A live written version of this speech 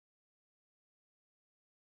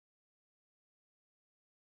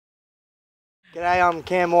G'day, I'm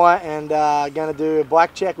Cam White and going to do a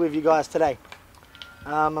bike check with you guys today.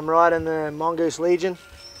 I'm riding the Mongoose Legion.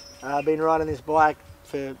 I've been riding this bike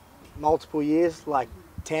for multiple years, like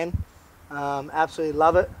 10. Absolutely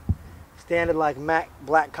love it. Standard like matte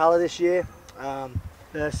black colour this year.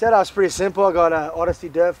 The setup's pretty simple. I got Odyssey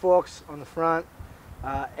dirt forks on the front,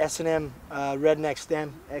 S&M redneck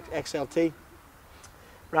stem XLT,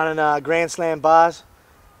 running Grand Slam bars,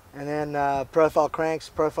 and then profile cranks,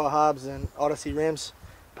 profile hubs, and Odyssey rims.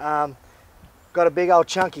 Got a big old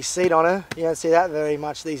chunky seat on her. You don't see that very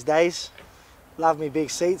much these days. Love me big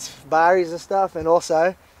seats, baries and stuff, and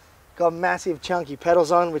also got massive chunky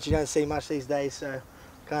pedals on, which you don't see much these days, so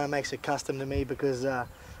kind of makes it custom to me because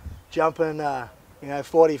jumping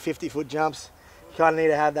 40, 50 foot jumps, you kind of need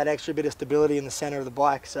to have that extra bit of stability in the center of the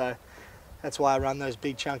bike, so that's why I run those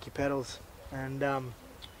big chunky pedals. And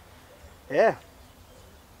yeah,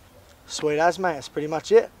 sweet as, mate. That's pretty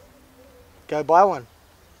much it. Go buy one.